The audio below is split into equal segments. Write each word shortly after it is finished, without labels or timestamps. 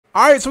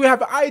All right, so we have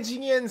the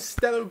IGN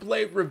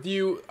StellarBlade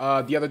review.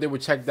 The other day we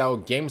checked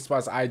out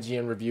GameSpot's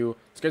IGN review.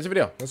 Let's get to the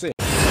video. Let's see.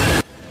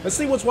 Let's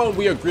see which one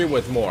we agree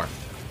with more.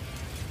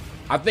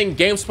 I think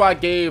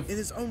GameSpot gave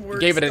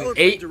it an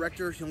 8.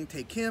 Director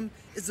Hyung-tae Kim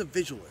is a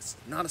visualist,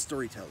 not a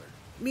storyteller.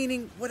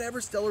 Meaning,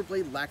 whatever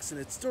StellarBlade lacks in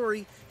its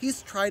story,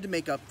 he's tried to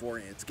make up for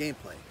in its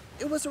gameplay.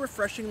 It was a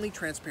refreshingly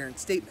transparent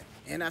statement,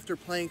 and after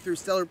playing through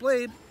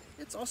StellarBlade,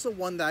 it's also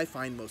one that I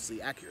find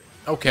mostly accurate.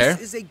 Okay. This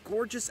is a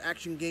gorgeous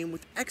action game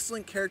with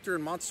excellent character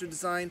and monster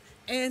design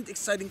and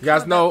exciting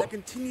combat that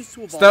continues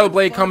to evolve.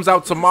 StellarBlade comes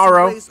out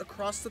tomorrow.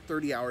 Across the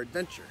 30-hour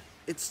adventure.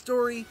 Its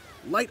story,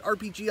 light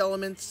RPG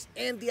elements,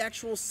 and the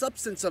actual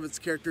substance of its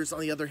characters, on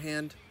the other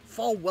hand,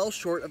 fall well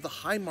short of the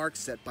high marks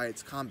set by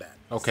its combat.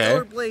 Okay.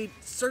 StellarBlade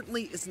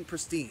certainly isn't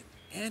pristine,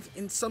 and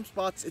in some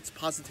spots it's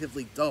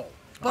positively dull.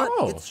 But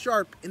it's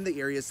sharp in the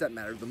areas that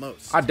matter the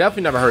most. I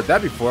definitely never heard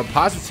that before.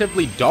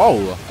 Positively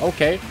dull.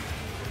 Okay.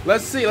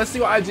 Let's see what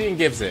IGN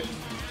gives it.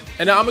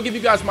 And now I'm gonna give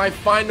you guys my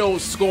final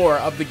score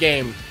of the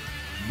game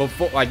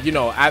before, like, you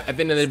know, at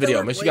the end of the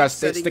video. Make sure you guys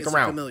stick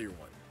around. Familiar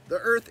one. The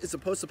Earth is a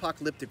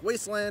post-apocalyptic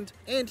wasteland,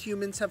 and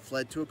humans have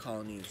fled to a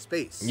colony in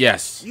space.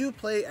 Yes. You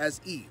play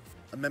as Eve,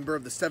 a member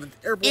of the 7th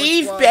Airborne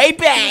Squad,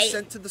 baby! who is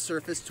sent to the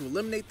surface to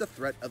eliminate the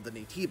threat of the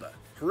Natiba,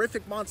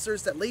 horrific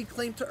monsters that laid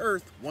claim to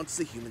Earth once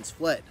the humans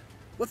fled.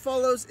 What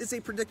follows is a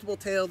predictable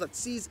tale that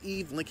sees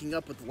Eve linking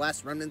up with the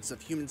last remnants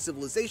of human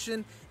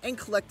civilization and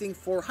collecting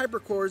 4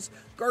 hypercores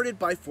guarded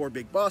by 4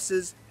 big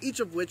bosses, each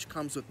of which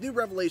comes with new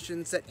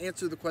revelations that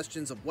answer the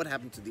questions of what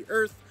happened to the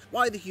Earth,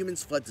 why the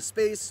humans fled to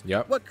space,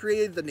 what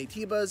created the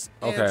Natibas,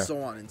 and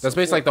so on and so forth. That's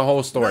basically like the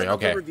whole story. None of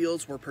the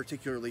reveals were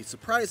particularly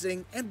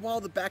surprising, and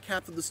while the back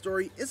half of the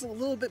story is a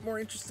little bit more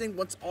interesting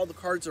once all the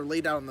cards are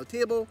laid out on the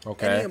table,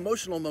 any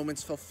emotional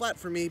moments fell flat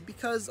for me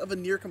because of a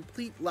near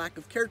complete lack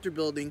of character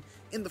building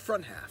in the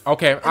front half.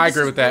 Okay, I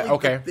agree with that.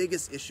 The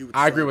biggest issue with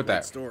I agree with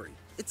that story.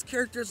 Its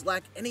characters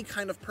lack any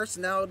kind of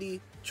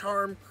personality,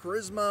 charm,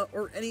 charisma,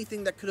 or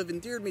anything that could have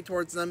endeared me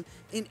towards them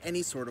in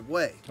any sort of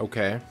way.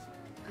 Okay.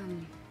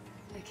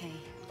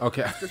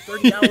 After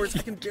 30 hours, I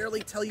can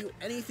barely tell you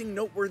anything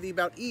noteworthy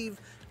about Eve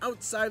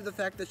outside of the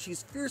fact that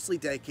she's fiercely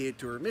dedicated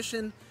to her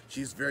mission.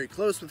 She's very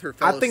close with her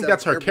fellow. I think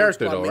that's her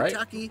character, though, right?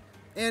 Taki,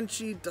 and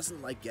she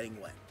doesn't like getting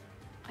wet.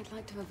 I'd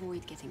like to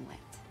avoid getting wet.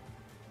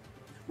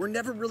 We're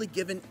never really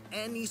given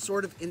any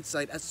sort of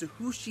insight as to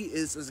who she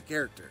is as a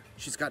character.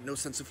 She's got no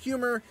sense of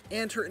humor,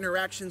 and her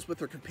interactions with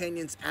her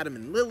companions Adam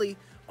and Lily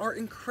are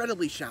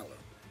incredibly shallow.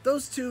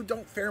 Those two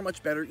don't fare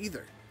much better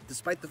either.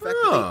 Despite the fact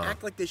that they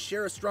act like they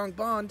share a strong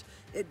bond,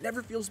 it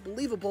never feels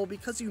believable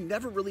because you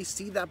never really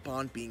see that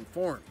bond being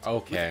formed.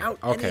 Without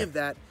any of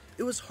that,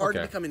 it was hard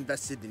to become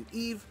invested in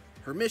Eve,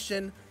 her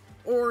mission,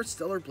 or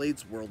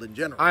StellarBlade's world in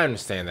general. I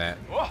understand that.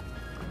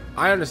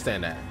 I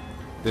understand that.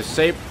 The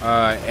shape,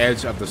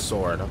 edge of the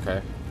sword,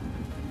 okay.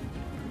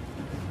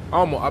 I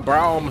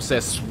almost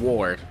said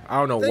sword. I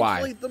don't know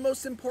why. Thankfully, the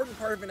most important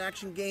part of an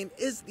action game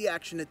is the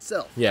action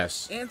itself.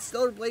 Yes. And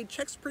StellarBlade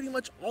checks pretty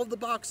much all the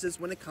boxes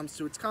when it comes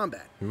to its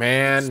combat.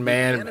 Man,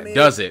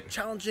 does it.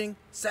 Challenging,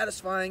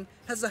 satisfying,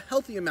 has a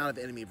healthy amount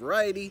of enemy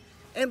variety,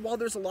 and while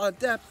there's a lot of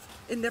depth,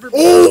 it never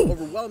becomes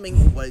overwhelming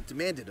in what it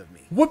demanded of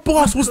me. What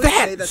boss was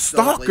that?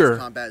 Stalker.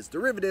 Combat is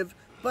derivative,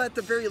 but at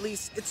the very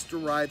least, it's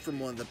derived from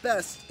one of the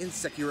best in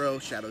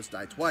Sekiro: Shadows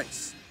Die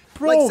Twice.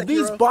 Bro, like Sekiro,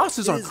 these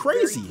bosses are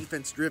crazy. Very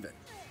defense-driven.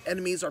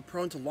 Enemies are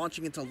prone to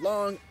launching into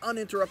long,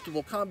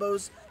 uninterruptible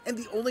combos, and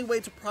the only way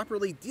to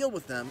properly deal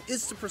with them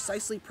is to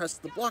precisely press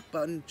the block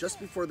button just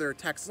before their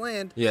attacks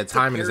land. Yeah,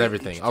 timing is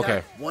everything.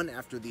 One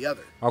after the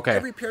other.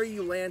 Every parry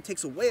you land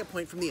takes away a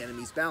point from the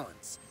enemy's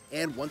balance,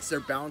 and once their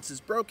balance is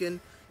broken,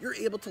 you're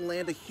able to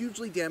land a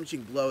hugely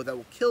damaging blow that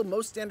will kill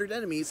most standard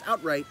enemies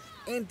outright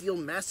and deal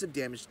massive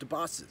damage to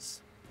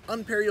bosses.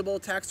 Unparryable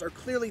attacks are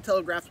clearly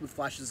telegraphed with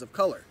flashes of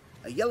color.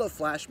 A yellow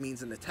flash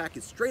means an attack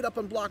is straight up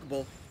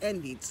unblockable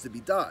and needs to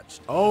be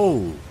dodged.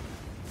 Oh,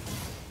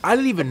 I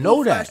didn't even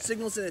know that. Flash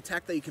signals an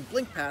attack that you can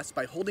blink past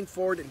by holding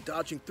forward and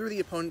dodging through the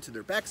opponent to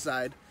their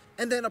backside,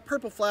 and then a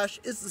purple flash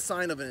is the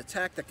sign of an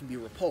attack that can be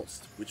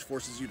repulsed, which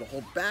forces you to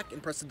hold back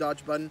and press the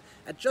dodge button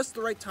at just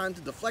the right time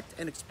to deflect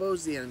and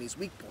expose the enemy's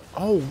weak point.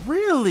 Oh,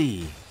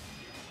 really?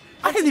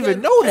 I didn't even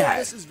know that.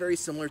 This is very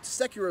similar to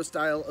Sekiro's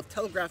style of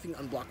telegraphing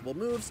unblockable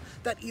moves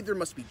that either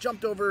must be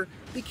jumped over,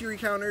 be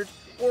countered,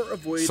 or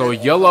avoided. So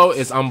yellow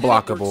is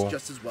unblockable.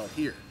 Just as well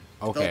here.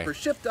 Developer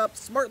Shift Up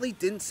smartly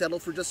didn't settle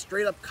for just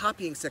straight up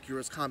copying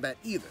Sekiro's combat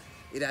either.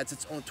 It adds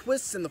its own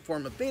twists in the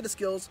form of beta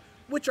skills,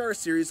 which are a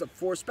series of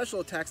 4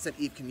 special attacks that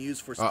Eve can use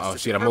for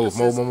specific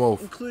purposes,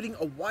 including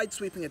a wide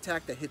sweeping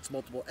attack that hits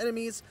multiple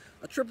enemies,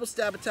 a triple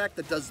stab attack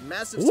that does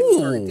massive single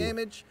target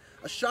damage,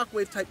 a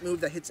shockwave type move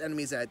that hits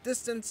enemies at a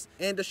distance,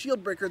 and a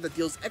shield breaker that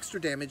deals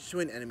extra damage to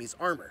an enemy's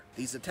armor.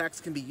 These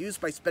attacks can be used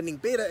by spending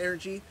beta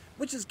energy,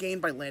 which is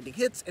gained by landing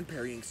hits and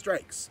parrying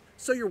strikes.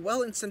 So you're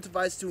well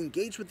incentivized to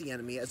engage with the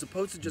enemy as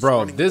opposed to just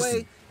running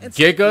away and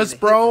Gigas,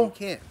 bro. You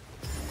can.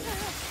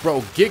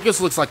 Bro,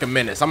 Gigas looks like a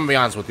menace. I'm gonna be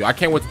honest with you. I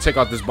can't wait to check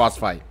out this boss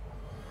fight.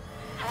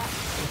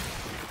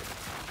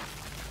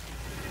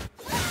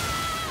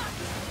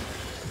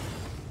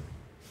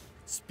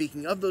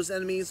 Speaking of those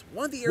enemies,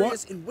 one of the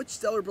areas in which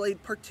StellarBlade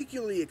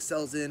particularly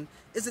excels in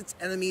is its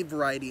enemy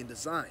variety and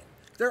design.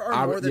 There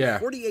are more than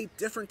 48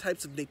 different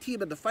types of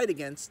Naytiba to fight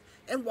against,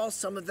 and while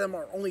some of them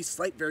are only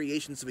slight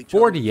variations of each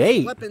other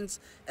with weapons,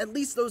 at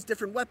least those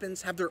different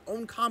weapons have their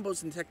own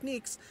combos and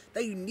techniques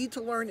that you need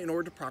to learn in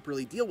order to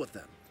properly deal with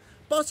them.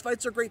 Boss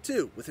fights are great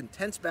too, with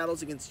intense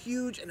battles against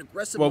huge and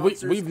aggressive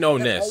monsters we've known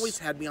that this. always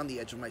had me on the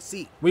edge of my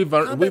seat. We've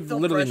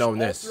literally known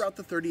this throughout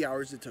the 30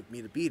 hours it took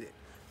me to beat it.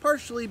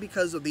 Partially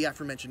because of the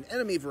aforementioned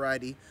enemy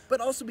variety,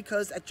 but also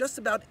because at just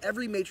about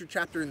every major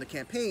chapter in the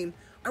campaign,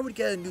 I would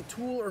get a new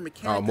tool or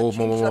mechanic that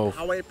changed up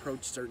how I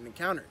approach certain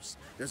encounters.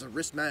 There's a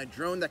wrist-mounted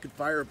drone that could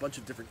fire a bunch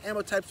of different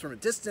ammo types from a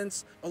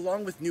distance,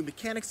 along with new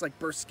mechanics like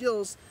burst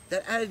skills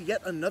that added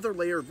yet another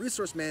layer of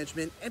resource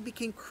management and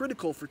became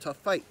critical for tough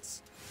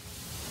fights.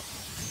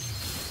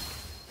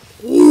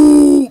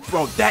 Ooh,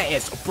 bro, that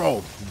is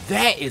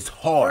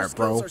hard, Burst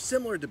bro. skills are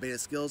similar to beta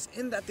skills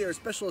in that they are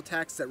special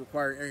attacks that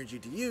require energy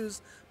to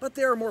use, but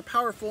they are more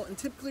powerful and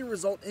typically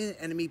result in an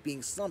enemy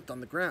being slumped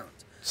on the ground.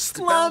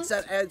 To balance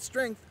that added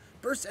strength,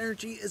 burst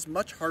energy is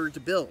much harder to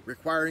build,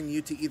 requiring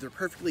you to either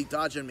perfectly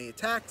dodge enemy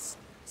attacks,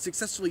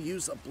 successfully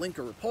use a blink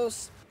or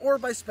repulse, or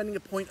by spending a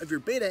point of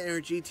your beta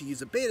energy to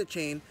use a beta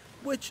chain,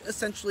 which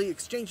essentially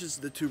exchanges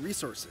the two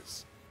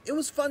resources. It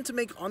was fun to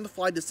make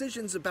on-the-fly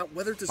decisions about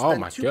whether to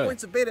spend 2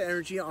 points of beta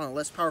energy on a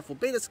less powerful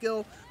beta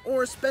skill,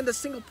 or spend a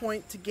single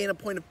point to gain a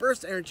point of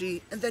burst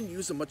energy and then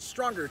use a much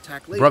stronger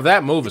attack later. Bro,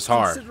 that move is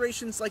hard.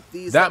 Considerations like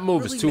these that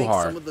move really is too make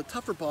hard. Some of the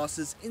tougher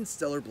bosses in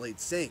StellarBlade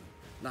sing.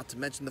 Not to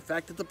mention the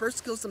fact that the burst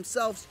skills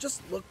themselves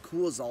just look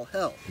cool as all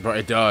hell. Bro,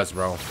 it does,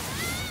 bro.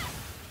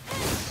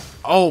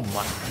 Oh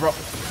my,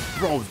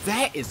 bro,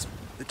 that is.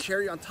 The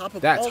cherry on top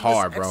of That's all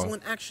hard, this bro.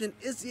 excellent action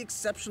is the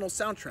exceptional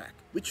soundtrack,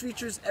 which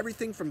features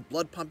everything from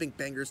blood-pumping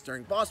bangers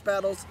during boss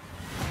battles,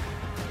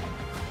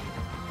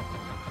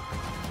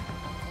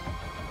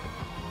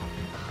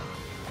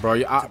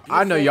 bro,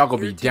 I know y'all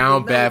gonna be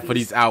down bad for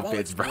these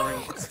outfits,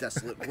 bro. Its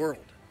desolate world.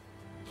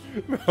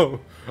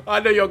 Bro, I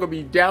know y'all gonna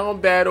be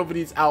down bad over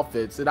these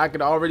outfits, and I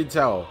can already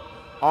tell.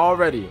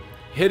 Already.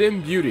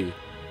 Hidden beauty.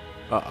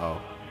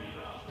 Uh-oh.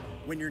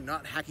 When you're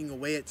not hacking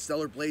away at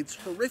StellarBlade's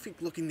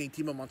horrific-looking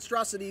Naytiba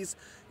monstrosities,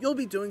 you'll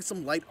be doing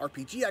some light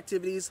RPG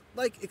activities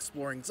like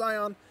exploring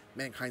Zion,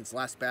 mankind's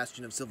last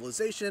bastion of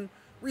civilization,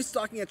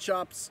 restocking at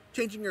shops,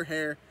 changing your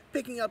hair,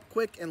 picking up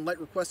quick and light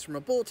requests from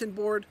a bulletin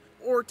board,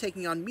 or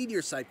taking on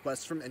meteor side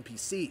quests from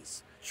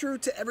NPCs. True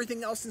to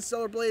everything else in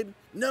StellarBlade,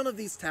 none of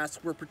these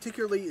tasks were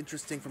particularly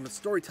interesting from a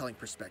storytelling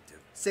perspective,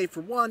 save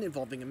for one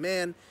involving a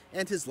man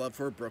and his love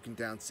for a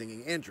broken-down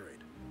singing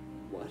android.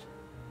 What?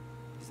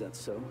 Is that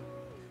so?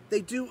 They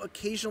do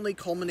occasionally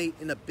culminate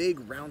in a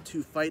big round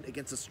 2 fight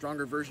against a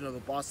stronger version of a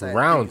boss I had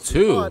Round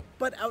previously 2? fought,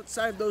 but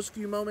outside those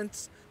few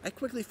moments, I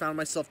quickly found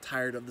myself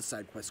tired of the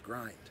side quest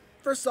grind.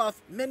 First off,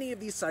 many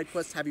of these side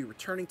quests have you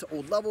returning to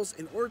old levels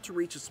in order to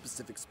reach a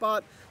specific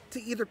spot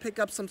to either pick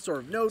up some sort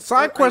of note.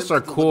 Side quests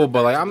are cool,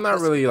 but like I'm not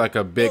really like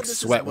a big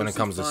sweat when it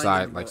comes to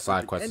side quests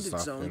and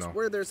stuff, zones you know.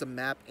 where there's a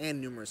map and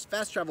numerous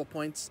fast travel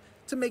points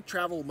to make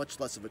travel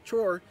much less of a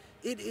chore.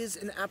 It is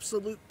an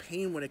absolute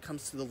pain when it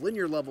comes to the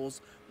linear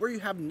levels where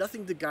you have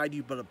nothing to guide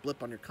you but a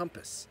blip on your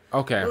compass.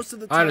 Okay, Most of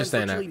the time, I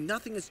understand virtually that.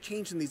 nothing has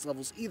changed in these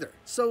levels either.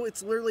 So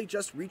it's literally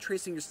just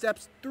retracing your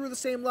steps through the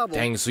same level.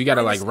 Dang, so you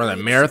gotta like run a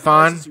Any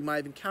marathon? surprises you might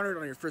have encountered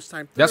on your first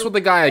time through, That's what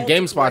the guy at all to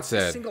GameSpot collect a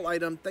said. single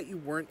item that you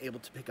weren't able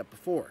to pick up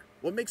before.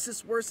 What makes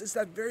this worse is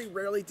that very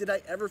rarely did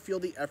I ever feel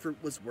the effort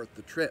was worth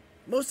the trip.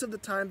 Most of the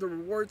time, the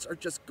rewards are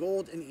just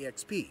gold and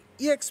EXP.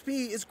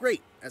 EXP is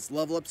great, as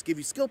level ups give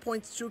you skill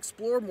points to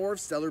explore more of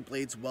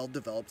StellarBlade's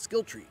well-developed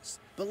skill trees.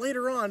 But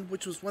later on,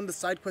 which was when the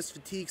side quest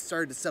fatigue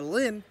started to settle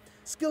in,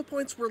 skill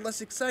points were less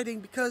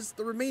exciting because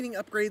the remaining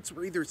upgrades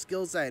were either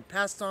skills I had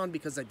passed on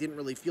because I didn't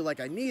really feel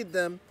like I needed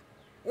them,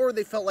 or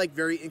they felt like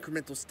very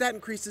incremental stat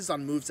increases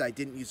on moves I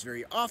didn't use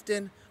very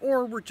often,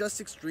 or were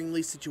just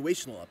extremely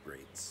situational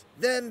upgrades.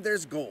 Then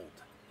there's gold,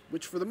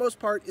 which for the most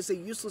part is a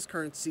useless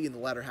currency in the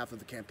latter half of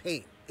the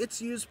campaign. It's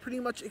used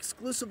pretty much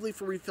exclusively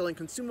for refilling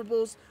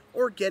consumables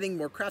or getting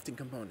more crafting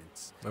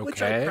components,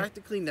 which I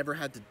practically never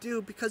had to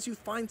do because you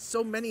find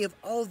so many of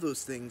all of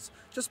those things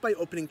just by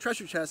opening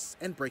treasure chests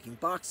and breaking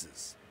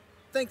boxes.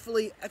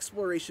 Thankfully,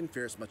 exploration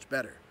fares much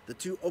better. The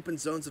 2 open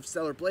zones of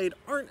StellarBlade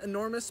aren't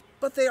enormous,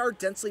 but they are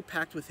densely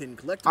packed with hidden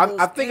collectibles.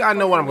 I think I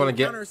know what I'm gonna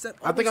get.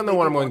 I think I know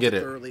what I'm gonna get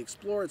it. Thoroughly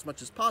explore as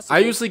much as possible. I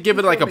usually give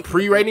it like a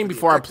pre-rating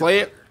before I play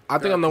it. I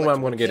think I know when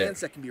I'm gonna get it.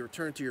 That can be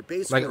returned to your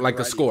base like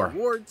the score.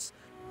 Rewards.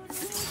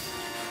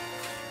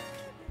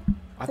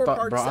 I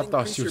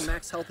thought she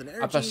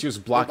was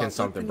blocking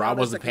something, bro. I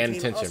wasn't paying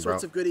attention, bro.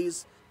 Sorts of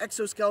goodies,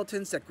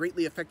 exoskeletons that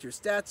greatly affect your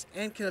stats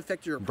and can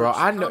affect your approach bro,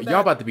 I to know combat,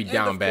 y'all about to be and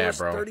down of bad, course,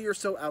 bro. 30 or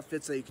so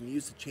outfits that you can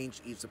use to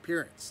change Eve's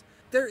appearance.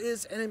 There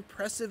is an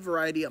impressive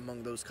variety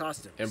among those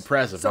costumes.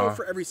 Impressive, So huh?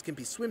 for every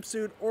skimpy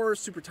swimsuit or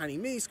super tiny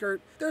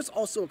miniskirt, there's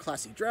also a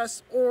classy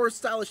dress or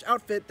stylish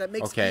outfit that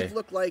makes Eve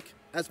look like,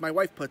 as my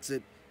wife puts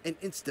it, an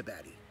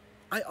insta-baddie.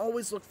 I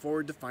always look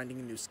forward to finding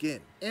a new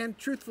skin, and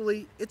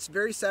truthfully, it's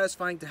very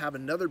satisfying to have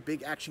another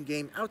big action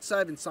game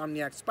outside of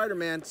Insomniac's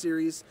Spider-Man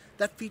series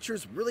that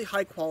features really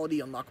high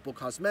quality unlockable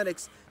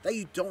cosmetics that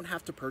you don't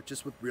have to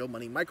purchase with real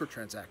money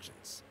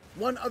microtransactions.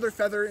 One other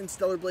feather in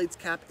StellarBlade's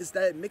cap is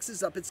that it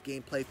mixes up its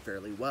gameplay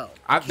fairly well.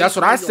 That's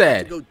what I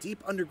said. You'll have to go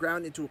deep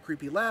underground into a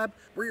creepy lab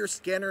where your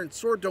scanner and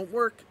sword don't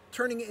work,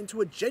 turning it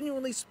into a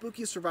genuinely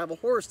spooky survival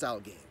horror style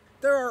game.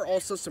 There are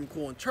also some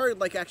cool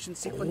Uncharted-like action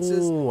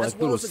sequences, as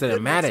well as a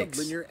good mix of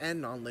linear and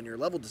non-linear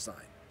level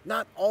design.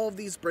 Not all of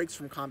these breaks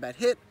from combat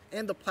hit,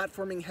 and the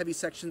platforming-heavy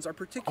sections are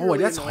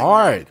particularly annoying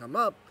when they come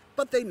up,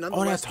 but they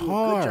nonetheless do a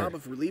good job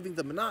of relieving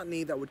the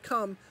monotony that would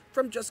come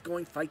from just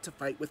going fight to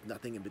fight with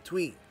nothing in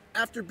between.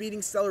 After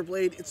beating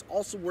StellarBlade, it's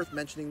also worth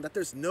mentioning that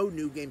there's no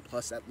New Game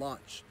Plus at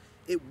launch.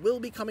 It will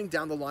be coming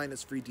down the line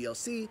as free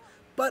DLC,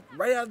 but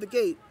right out of the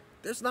gate,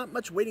 there's not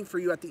much waiting for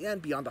you at the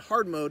end beyond a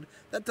hard mode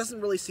that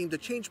doesn't really seem to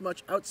change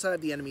much outside of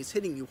the enemies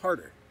hitting you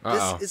harder.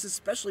 This is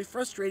especially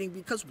frustrating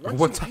because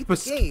once you beat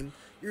the game,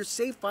 your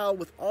save file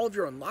with all of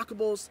your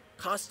unlockables,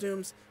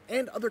 costumes,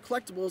 and other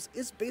collectibles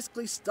is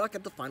basically stuck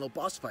at the final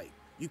boss fight.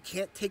 You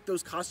can't take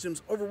those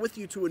costumes over with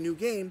you to a new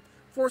game,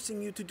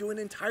 forcing you to do an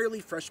entirely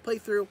fresh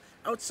playthrough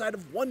outside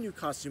of one new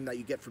costume that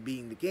you get for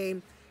beating the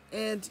game,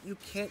 and you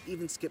can't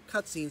even skip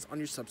cutscenes on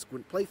your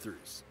subsequent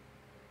playthroughs.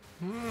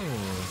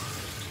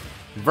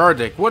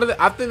 Verdict. What are they?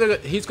 I think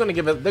they're gonna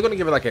give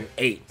it like an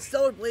 8.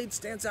 StellarBlade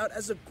stands out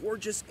as a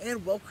gorgeous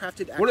and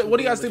well-crafted action What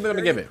do you guys think they're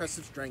gonna give it?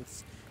 Impressive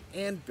strengths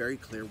and very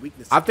clear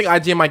weaknesses. I think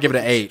IGN might give it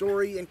an 8.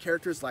 Story and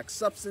characters lack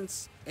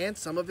substance, and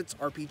some of its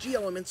RPG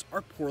elements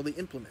are poorly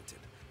implemented.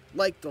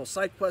 Like dull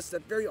side quests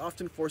that very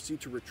often force you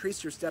to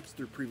retrace your steps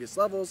through previous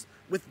levels,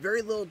 with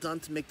very little done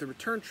to make the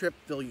return trip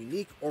feel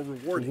unique or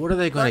rewarding. What are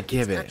they gonna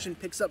give it? Action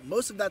picks up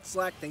most of that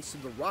slack thanks to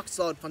the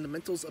rock-solid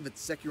fundamentals of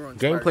its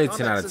Sekiro-inspired Gameplay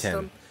 10 out of 10.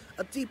 system,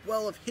 a deep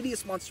well of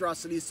hideous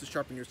monstrosities to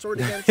sharpen your sword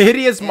against,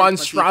 Hideous and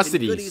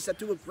monstrosities. goodies that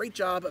do a great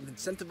job of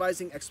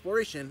incentivizing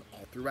exploration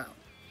all throughout.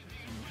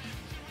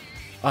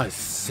 A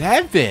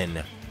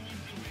 7?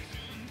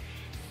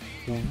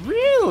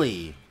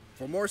 Really?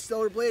 For more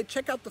StellarBlade,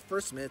 check out the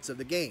first minutes of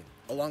the game,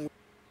 along with...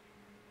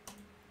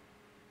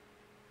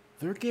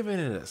 They're giving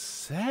it a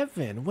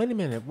 7. Wait a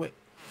minute. Wait.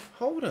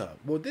 Hold up.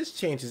 Well, this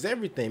changes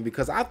everything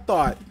because I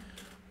thought,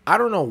 I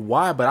don't know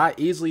why, but I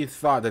easily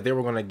thought that they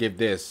were going to give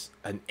this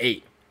an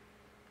 8.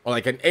 Or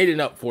like an 8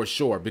 and up for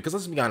sure. Because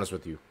let's be honest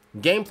with you.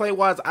 Gameplay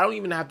wise, I don't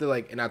even have to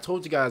like, and I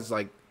told you guys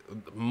like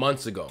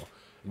months ago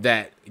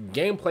that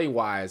gameplay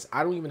wise,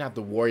 I don't even have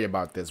to worry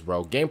about this,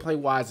 bro. Gameplay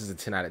wise is a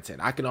 10 out of 10.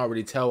 I can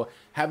already tell,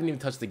 haven't even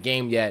touched the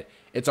game yet.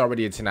 It's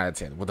already a 10 out of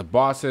 10. With the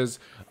bosses,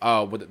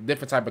 with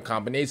different type of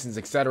combinations,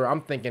 etc.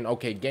 I'm thinking,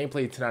 okay,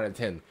 gameplay 10 out of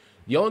 10.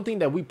 The only thing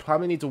that we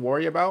probably need to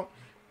worry about,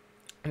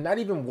 not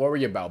even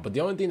worry about, but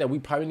the only thing that we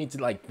probably need to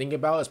like think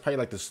about is probably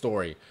like the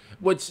story,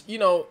 which, you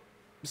know,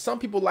 some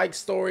people like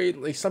story,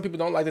 like some people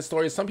don't like the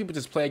story. Some people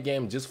just play a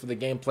game just for the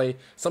gameplay.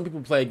 Some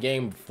people play a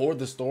game for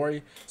the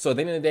story. So at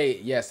the end of the day,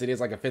 yes, it is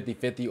like a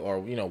 50-50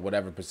 or, you know,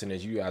 whatever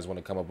percentage you guys want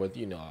to come up with.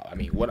 You know, I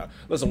mean,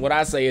 listen, what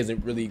I say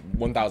isn't really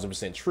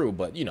 1000% true,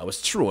 but you know,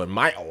 it's true in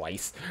my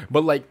eyes.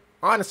 But like,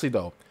 honestly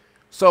though,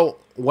 so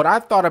what I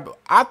thought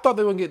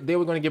they were going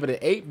to give it an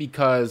 8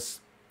 because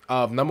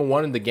of number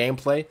one, the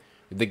gameplay.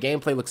 The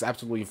gameplay looks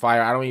absolutely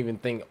fire. I don't even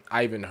think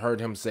I even heard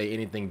him say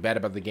anything bad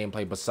about the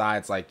gameplay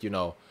besides like, you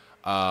know,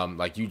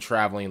 like you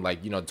traveling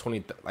like, you know,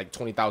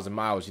 20,000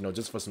 miles, you know,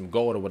 just for some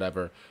gold or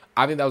whatever.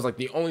 I think that was like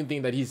the only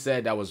thing that he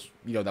said that was,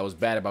 you know, that was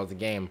bad about the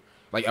game,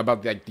 like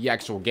about like the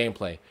actual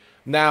gameplay.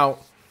 Now,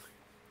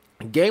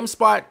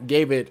 GameSpot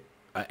gave it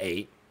an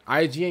 8.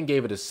 IGN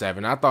gave it a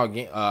 7. I thought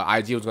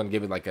IG was going to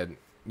give it like a,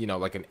 you know,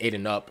 like an 8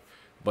 and up,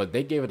 but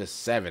they gave it a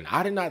 7.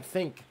 I did not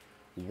think,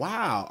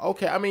 wow,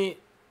 okay. I mean,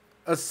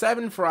 a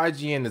 7 for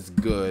IGN is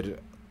good,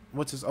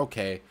 which is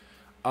okay.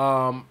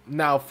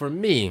 Now for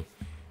me,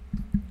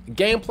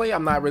 gameplay,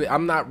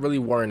 I'm not really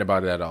worrying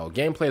about it at all.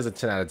 Gameplay is a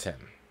 10 out of 10,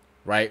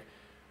 right?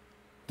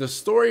 The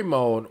story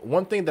mode,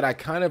 one thing that I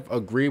kind of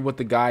agree with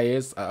the guy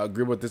is,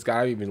 agree with this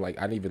guy. I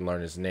didn't even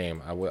learn his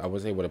name. I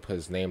was able to put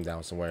his name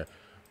down somewhere.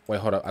 Wait,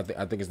 hold up. I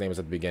think his name is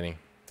at the beginning.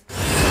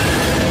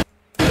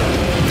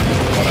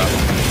 Hold up.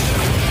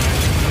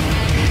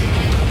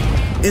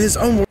 In his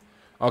own words.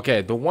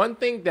 Okay, the one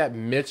thing that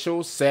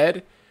Mitchell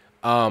said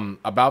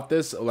about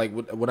this, like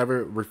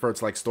whatever referred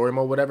to like story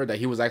mode, whatever, that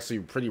he was actually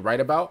pretty right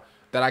about,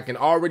 that I can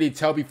already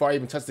tell before I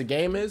even touch the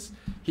game is,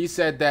 he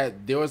said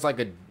that there was like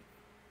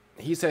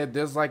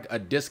there's like a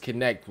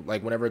disconnect,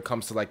 like whenever it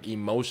comes to like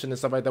emotion and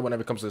stuff like that,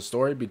 whenever it comes to the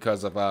story,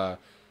 because of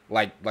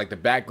like the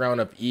background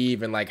of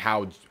Eve and like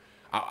how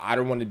I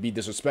don't want to be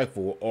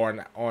disrespectful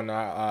or on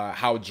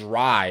how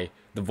dry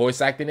the voice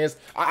acting is.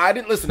 I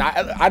didn't listen.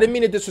 I didn't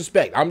mean to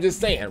disrespect. I'm just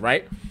saying,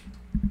 right?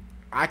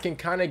 I can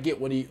kind of get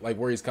what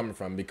where he's coming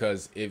from,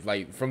 because if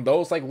like from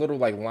those like little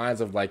like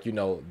lines of like, you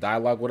know,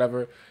 dialogue,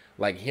 whatever,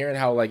 like hearing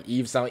how like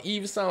Eve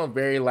sound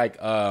very like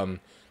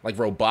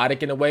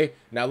robotic in a way.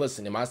 Now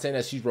listen, am I saying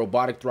that she's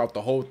robotic throughout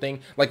the whole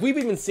thing? Like we've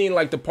even seen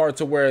like the part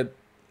to where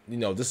you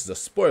know, this is a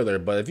spoiler,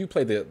 but if you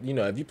play the, you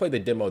know, if you play the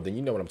demo, then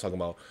you know what I'm talking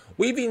about.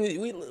 We've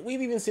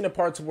even seen a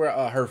part to where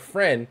her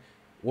friend,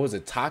 what was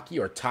it, Taki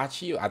or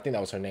Tachi? I think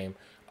that was her name.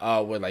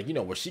 Where like, you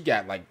know, where she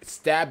got like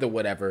stabbed or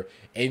whatever,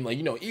 and like,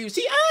 you know, Eve,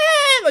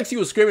 like she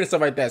was screaming and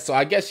stuff like that. So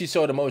I guess she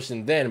showed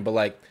emotion then, but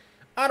like,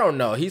 I don't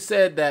know. He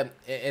said that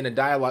in a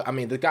dialogue. I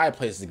mean, the guy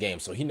plays the game,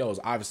 so he knows.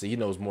 Obviously, he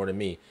knows more than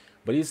me.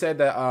 But he said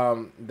that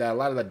that a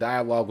lot of the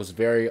dialogue was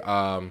very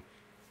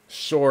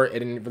short. It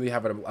didn't really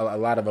have a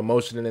lot of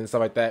emotion in it and stuff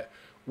like that.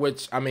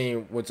 Which, I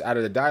mean, which out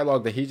of the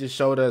dialogue that he just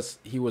showed us,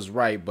 he was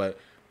right. But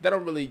that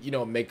don't really, you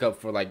know, make up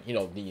for like, you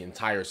know, the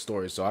entire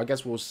story. So I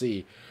guess we'll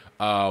see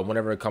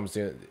whenever it comes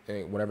to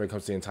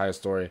the entire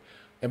story.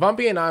 If I'm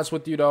being honest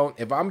with you though,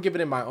 if I'm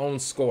giving it my own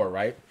score,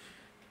 right?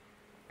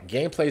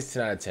 Gameplay's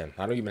 10 out of 10.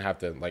 I don't even have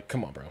to, like,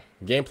 come on, bro.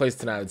 Gameplay's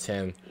 10 out of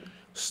 10.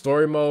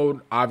 Story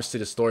mode, obviously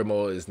the story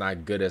mode is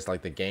not good as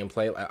like the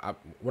gameplay.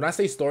 When I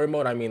say story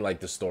mode, I mean like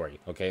the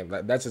story. Okay,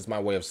 that's just my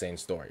way of saying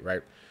story,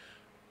 right?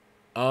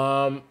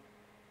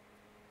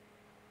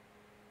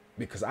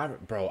 Because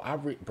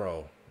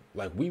bro,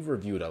 like we've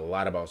reviewed a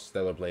lot about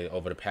StellarBlade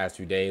over the past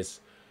few days.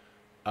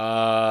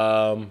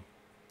 If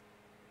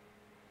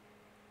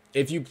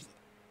you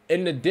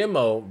in the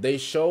demo, they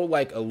show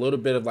like a little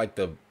bit of like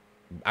the,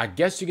 I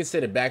guess you can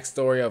say the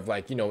backstory of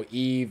like, you know,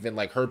 Eve and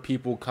like her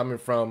people coming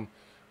from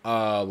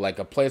like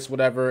a place,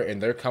 whatever,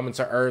 and they're coming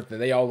to Earth,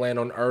 and they all land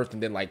on Earth,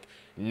 and then like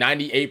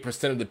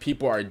 98% of the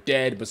people are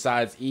dead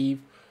besides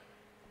Eve.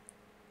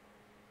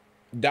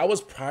 That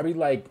was probably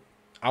like,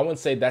 I wouldn't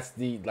say that's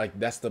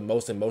the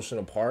most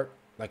emotional part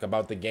like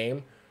about the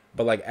game,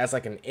 but like as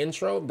like an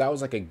intro, that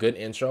was like a good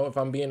intro if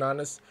I'm being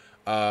honest.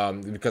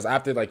 Because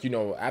after like, you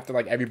know, after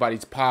like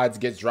everybody's pods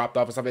gets dropped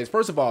off or something,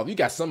 first of all, you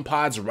got some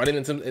pods running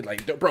into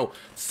like, bro,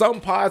 some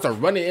pods are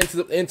running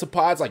into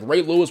pods like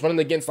Ray Lewis running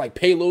against like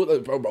Peyton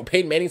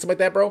Manning, stuff like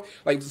that, bro.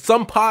 Like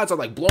some pods are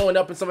like blowing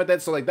up and stuff like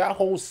that. So like that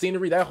whole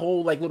scenery, that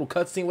whole like little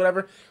cutscene,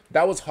 whatever,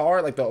 that was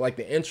hard. Like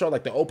the intro,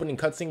 like the opening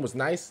cutscene was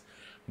nice,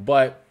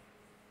 but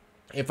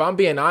if I'm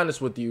being honest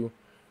with you,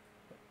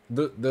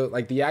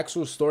 the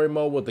actual story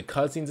mode with the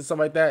cutscenes and stuff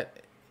like that,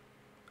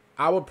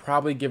 I would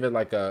probably give it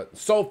like a,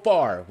 so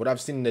far, what I've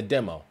seen in the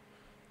demo,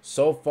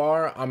 so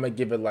far, I'm going to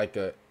give it like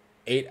a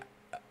 8,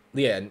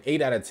 yeah, an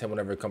 8 out of 10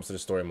 whenever it comes to the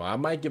story mode. I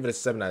might give it a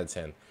 7 out of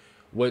 10.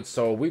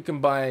 So we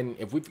combine,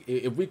 if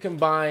we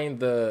combine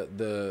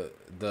the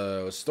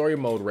story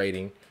mode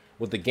rating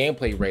with the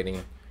gameplay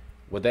rating,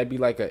 would that be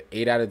like a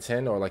 8 out of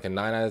 10 or like a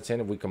 9 out of 10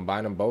 if we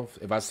combine them both?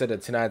 If I said a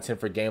 10 out of 10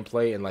 for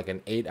gameplay and like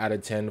an 8 out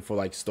of 10 for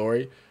like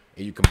story,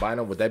 and you combine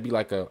them, would that be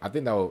like a, I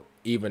think that will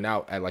even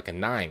out at like a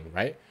 9,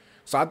 right?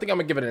 So I think I'm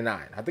gonna give it a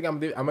 9. I think I'm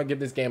gonna give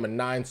this game a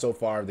 9 so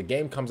far. The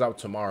game comes out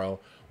tomorrow.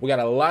 We got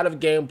a lot of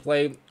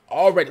gameplay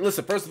already.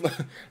 Listen, first,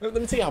 let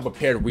me tell you how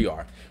prepared we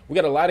are. We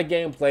got a lot of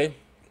gameplay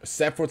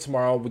set for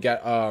tomorrow. We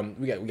got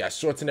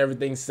shorts and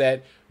everything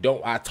set.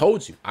 I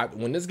told you,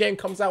 when this game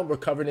comes out, we're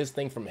covering this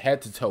thing from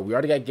head to toe. We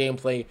already got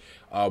gameplay.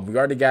 We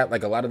already got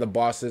like a lot of the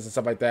bosses and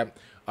stuff like that.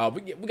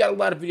 We got a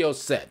lot of videos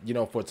set, you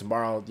know, for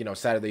tomorrow, you know,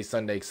 Saturday,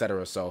 Sunday,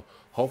 etc. So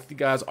hopefully you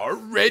guys are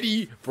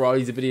ready for all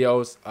these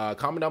videos.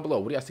 Comment down below.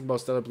 What do you guys think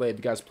about StellarBlade? If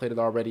you guys played it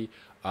already.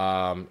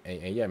 And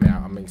yeah,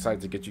 man, I'm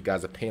excited to get you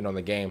guys' opinion on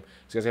the game.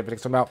 So you guys have to check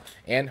some out,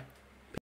 and